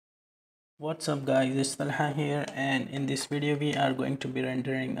What's up guys, it's Talha here, and in this video we are going to be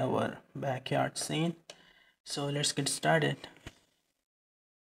rendering our backyard scene. So let's get started.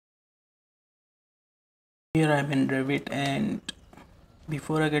 Here I'm in Revit, and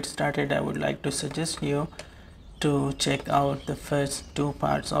before I get started I would like to suggest you to check out the first two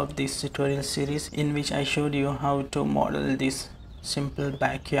parts of this tutorial series in which I showed you how to model this simple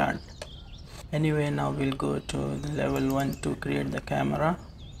backyard. Anyway, now we'll go to the level 1 to create the camera.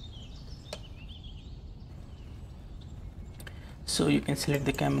 So you can select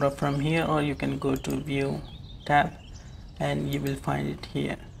the camera from here, or you can go to view tab and you will find it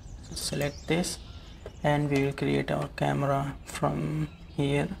here. So select this and we will create our camera from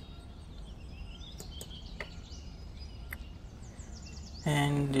here,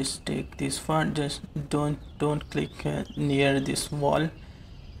 and just take this far. Just don't click near this wall,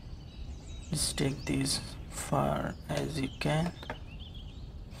 just take this far as you can.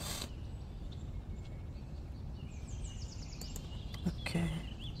 Okay,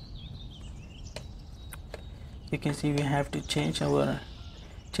 you can see we have to change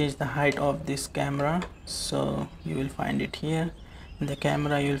the height of this camera. So you will find it here in the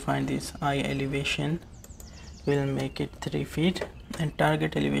camera. You will find this eye elevation, we'll make it 3 feet, and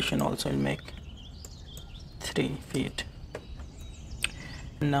target elevation also will make 3 feet.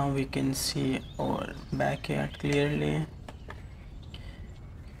 Now we can see our backyard clearly.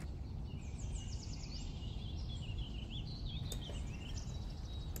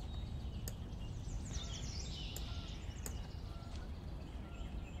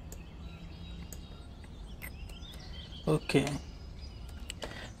 Okay,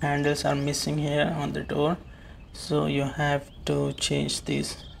 handles are missing here on the door, so you have to change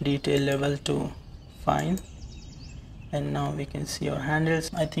this detail level to fine. And now we can see our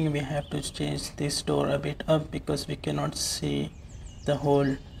handles. I think we have to change this door a bit up because we cannot see the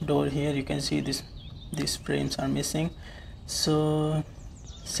whole door here. You can see these frames are missing. So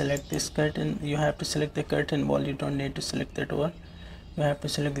select this curtain. You have to select the curtain wall, you don't need to select the door. You have to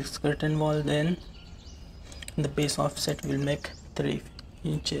select this curtain wall, then the base offset will make 3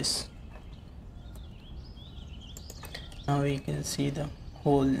 inches. Now we can see the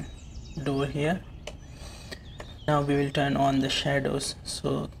whole door here. Now we will turn on the shadows,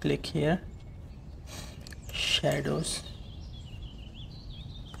 so click here, shadows,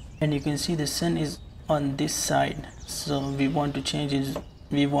 and you can see the sun is on this side. So we want to change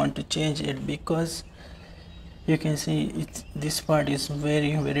it because you can see this part is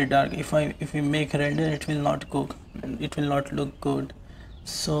very dark. If we make render, it will not look good.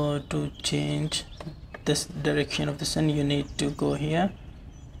 So to change this direction of the sun, you need to go here,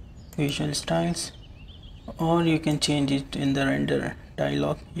 visual styles, or you can change it in the render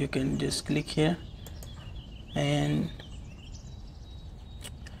dialog. You can just click here and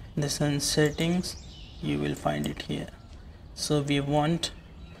the sun settings, you will find it here. So we want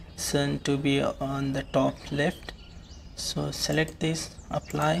sun to be on the top left, so select this,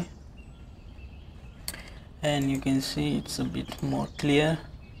 apply, and you can see it's a bit more clear.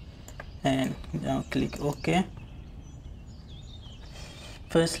 And now click OK.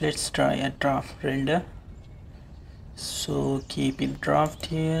 First let's try a draft render, so keep it draft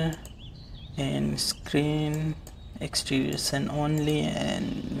here and screen exterior sun only,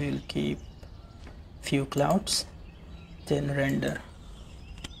 and we'll keep few clouds, then render.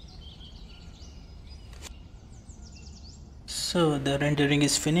 So the rendering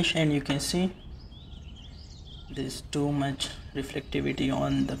is finished, and you can see there's too much reflectivity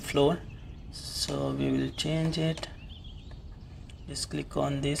on the floor, so we will change it. Just click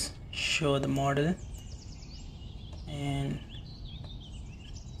on this, show the model, and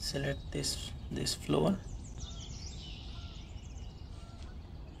select this floor.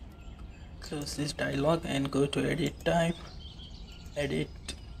 Close this dialog and go to edit type, edit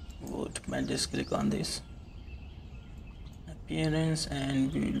wood, and just click on this appearance,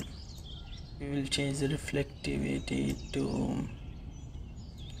 and we will change the reflectivity to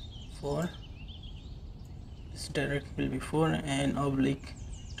 4. This direct will be 4 and oblique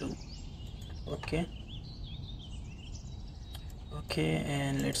 2. Okay,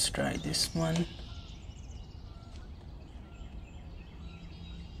 and let's try this one.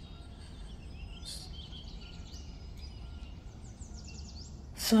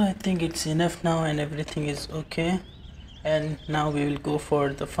 So I think it's enough now and everything is okay, and now we will go for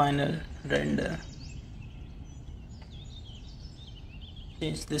the final render.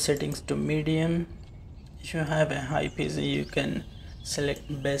 Change the settings to medium. If you have a high PC, you can select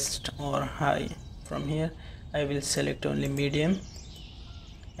best or high from here. I will select only medium.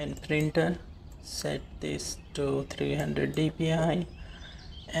 And printer, set this to 300 dpi,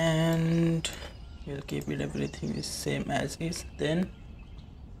 and we'll keep it everything is same as is. Then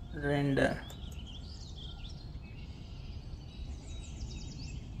render.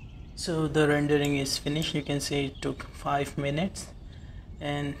 So the rendering is finished. You can see it took 5 minutes.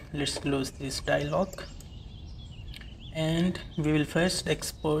 And let's close this dialog, and we will first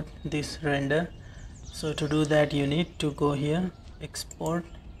export this render. So to do that, you need to go here, export,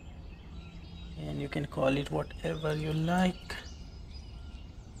 and you can call it whatever you like,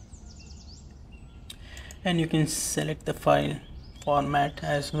 and you can select the file format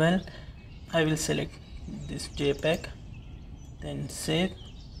as well. I will select this JPEG, then save.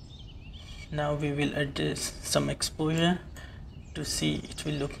 Now we will adjust some exposure to see it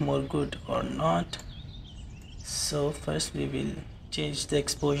will look more good or not. So first we will change the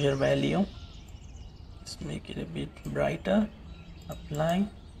exposure value. Let's make it a bit brighter. Apply.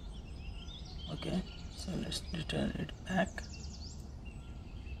 Okay, so let's return it back.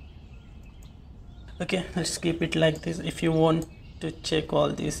 Okay, let's keep it like this. If you want to check all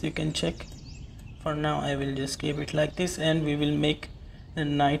this, you can check. For now I will just keep it like this, and we will make the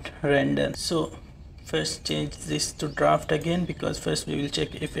night render. So first change this to draft again, because first we will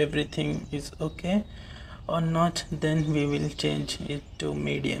check if everything is okay or not. Then we will change it to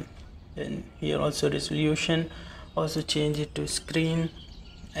medium, and here also resolution, also change it to screen.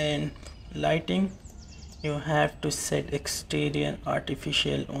 And lighting, you have to set exterior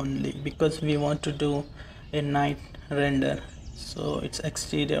artificial only, because we want to do a night render, so it's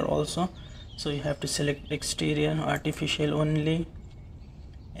exterior also. So you have to select exterior artificial only,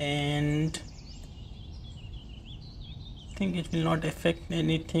 and I think it will not affect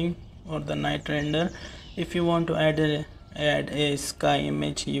anything or the night render. If you want to add a sky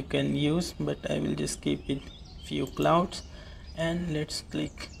image, you can use, but I will just keep it few clouds. And let's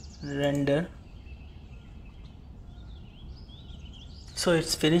click render. So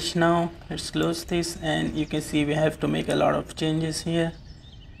it's finished now. Let's close this, and you can see we have to make a lot of changes here.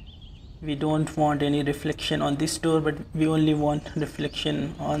 We don't want any reflection on this door, but we only want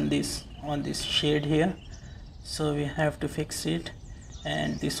reflection on this shade here, so we have to fix it.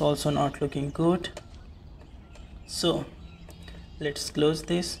 And this also not looking good, so let's close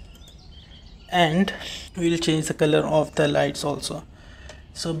this, and we'll change the color of the lights also.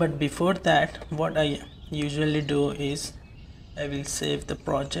 So but before that, what I usually do is I will save the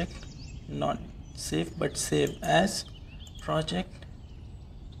project, not save but save as project,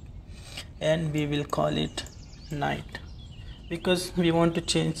 and we will call it night, because we want to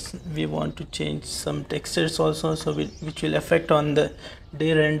change some textures also, so which will affect on the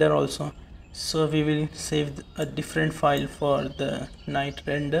day render also. So we will save a different file for the night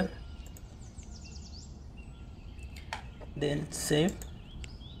render, then save,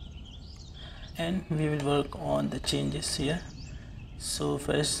 and we will work on the changes here. So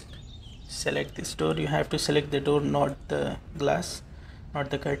first select this door. You have to select the door, not the glass, not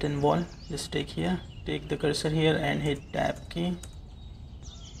the curtain wall. Just take the cursor here and hit tab key,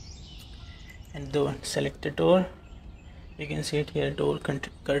 and select the door. You can see it here, door,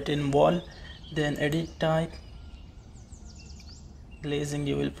 curtain wall. Then edit type, glazing,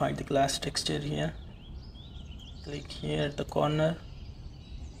 you will find the glass texture here. Click here at the corner.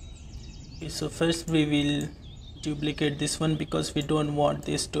 Okay, so first we will duplicate this one, because we don't want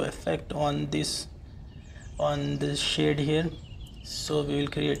this to affect on this shade here. So we will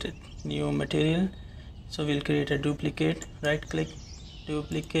create a new material. So we'll create a duplicate, right click,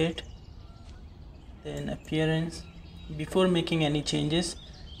 duplicate, then appearance. Before making any changes,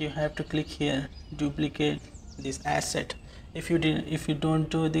 you have to click here, duplicate this asset. If you don't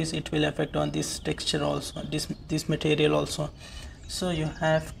do this, it will affect on this texture also, this material also. So you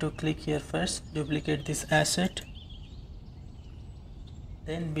have to click here first, duplicate this asset,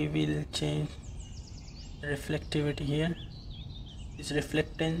 then we will change reflectivity here, this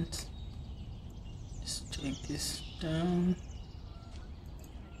reflectance. Just take this down,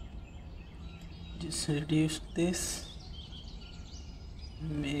 just reduce this,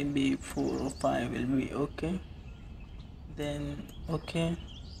 maybe 4 or 5 will be okay. Then okay.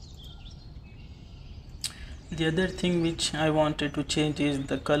 The other thing which I wanted to change is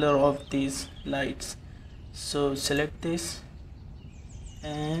the color of these lights. So select this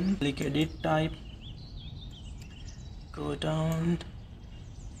and click edit type, go down,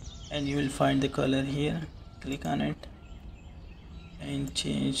 and you will find the color here. Click on it and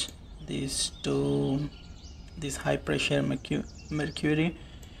change this to this high pressure mercury.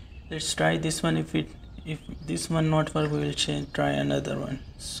 Let's try this one. If this one not work, we will try another one.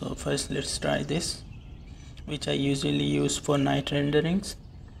 So first let's try this, which I usually use for night renderings.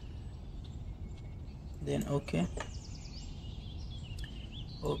 Then okay,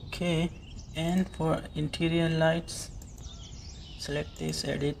 Okay, and for interior lights, select this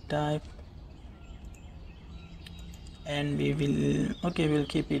edit type, and we'll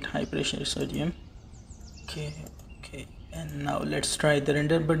keep it high pressure sodium. Okay, and now let's try the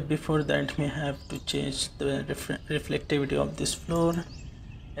render, but before that we have to change the reflectivity of this floor.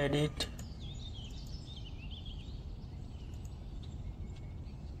 Edit,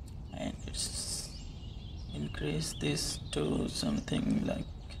 and it's increase this to something like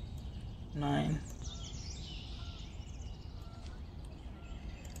 9.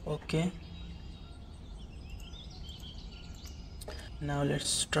 Okay, now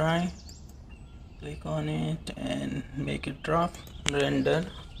let's try. Click on it and make it drop. Render.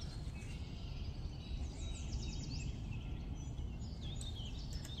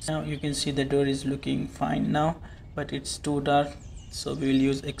 Now you can see the door is looking fine now, but it's too dark, so we will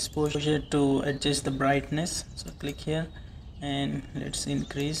use exposure to adjust the brightness. So click here and let's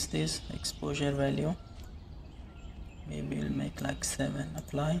increase this exposure value. Maybe we'll make like 7.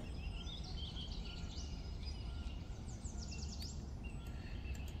 Apply.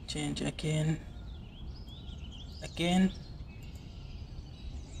 Change again.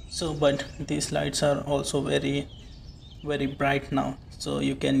 So but these lights are also very bright now, so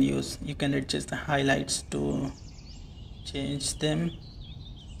you can adjust the highlights to change them.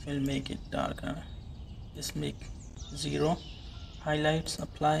 We'll make it darker. Just make 0 highlights.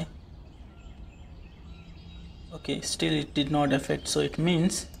 Apply. Okay, still it did not affect, so it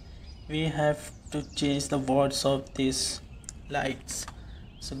means we have to change the watts of these lights.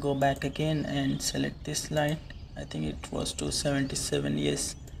 So go back again and select this light. I think it was 277.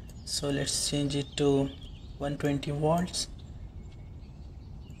 Yes, so let's change it to 120 watts,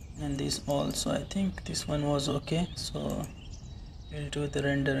 and this also, I think this one was okay, so we'll do the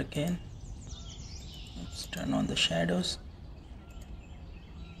render again. Let's turn on the shadows.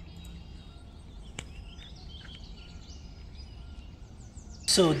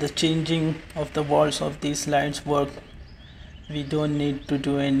 So the changing of the walls of these lights work. We don't need to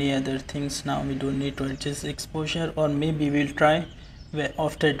do any other things now. We don't need to adjust exposure, or maybe we'll try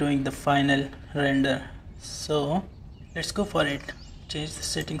after doing the final render. So let's go for it. Change the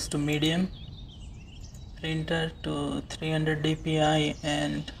settings to medium, render to 300 dpi,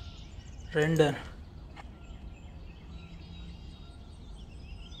 and render.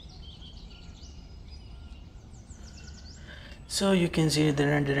 So you can see the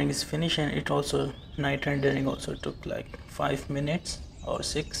rendering is finished, and it also, night rendering also took like 5 minutes or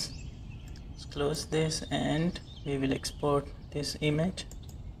 6. Let's close this and we will export this image.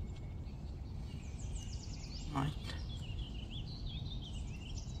 Right.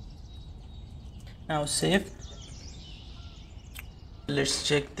 Now save. Let's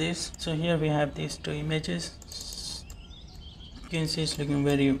check this. So here we have these 2 images. You can see it's looking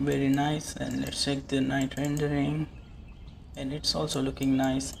very nice, and let's check the night rendering, and it's also looking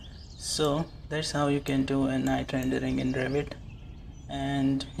nice. So that's how you can do a night rendering in Revit.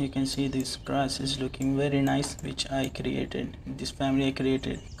 And you can see this grass is looking very nice, which I created. This family I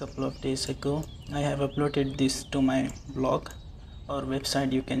created a couple of days ago. I have uploaded this to my blog or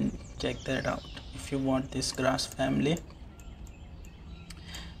website. You can check that out if you want this grass family.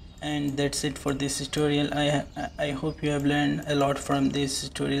 And that's it for this tutorial. I hope you have learned a lot from this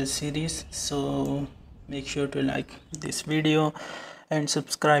tutorial series. So make sure to like this video and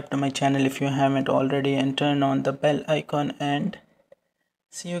subscribe to my channel if you haven't already, and turn on the bell icon, and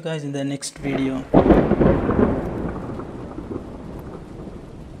see you guys in the next video.